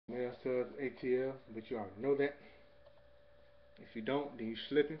Jamel Stubbs ATL, but you already know that. If you don't, then you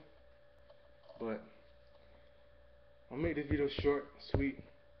slipping. But I'll make this video short, sweet.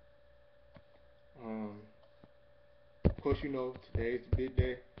 Of course, you know today's the big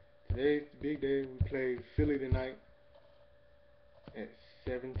day. Today's the big day. We play Philly tonight at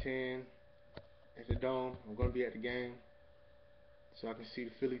 7:10 at the Dome. I'm gonna be at the game so I can see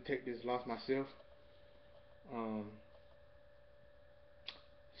the Philly take this loss myself. Um,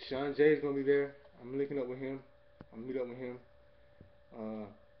 Sean Jay's gonna be there. I'm linking up with him. I'm gonna meet up with him.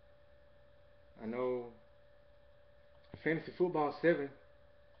 I know Fantasy Football 7.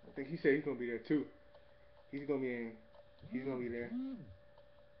 I think he said he's gonna be there too. He's gonna be in. He's gonna be there.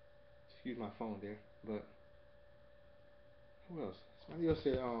 Excuse my phone there. But who else? Somebody else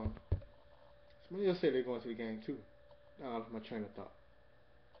said. Somebody else said they're going to the game too. My train of thought.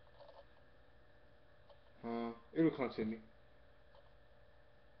 It'll come to me.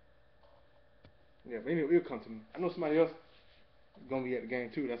 Yeah, but anyway, it'll come to me. I know somebody else gonna be at the game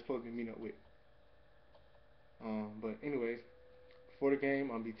too. That's supposed to be meeting up with. But anyways, before the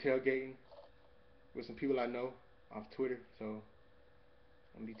game, I'm gonna be tailgating with some people I know off Twitter. So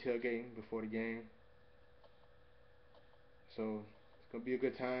I'm gonna be tailgating before the game. So it's gonna be a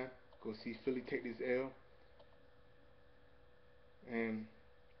good time. Go see Philly take this L. And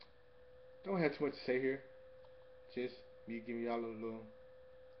don't have too much to say here. Just me giving y'all a little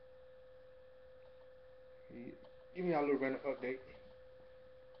random update.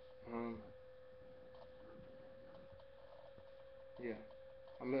 Yeah.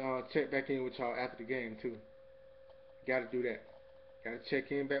 I'm gonna check back in with y'all after the game too. Gotta do that. Gotta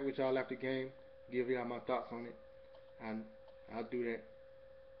check in back with y'all after the game. Give y'all my thoughts on it. And I'll do that.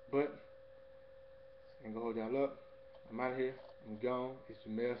 But I ain't gonna hold y'all up. I'm out of here. I'm gone. It's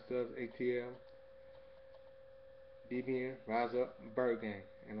Jamel Stubbs ATL. DBN, Rise Up, Bird Gang.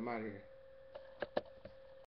 And I'm out of here.